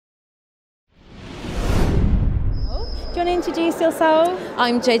introduce yourself?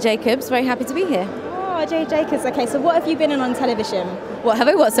 I'm Jaye Jacobs, very happy to be here. Oh, Jaye Jacobs. Okay, so what have you been in on television? What have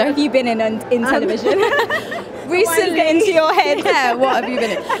I what, sorry? What have you been in television? Recently, get into your head. Yeah, what have you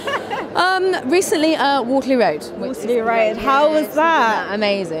been in? Recently, Waterloo Road. Waterloo Road. How was that?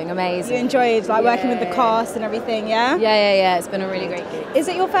 Amazing. You enjoyed working with the cast and everything, yeah? Yeah. It's been a really great gig. Is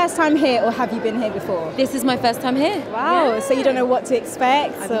it your first time here, or have you been here before? This is my first time here. Wow. Yeah. So you don't know what to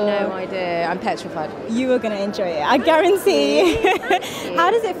expect? I have no idea. I'm petrified. You are going to enjoy it, I guarantee.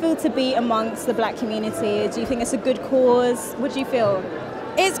 How does it feel to be amongst the black community? Do you think it's a good cause? What do you feel?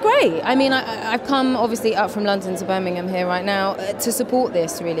 It's great. I mean, I've come obviously up from London to Birmingham here right now to support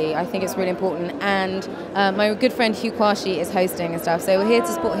this, really. I think it's really important. And my good friend Hugh Kwashi is hosting and stuff, so we're here to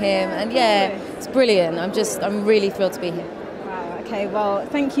support him. And yeah, it's brilliant. I'm really thrilled to be here. Wow, okay, well,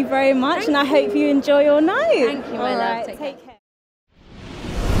 thank you very much, and I hope you enjoy your night. Thank you, my love. Take care.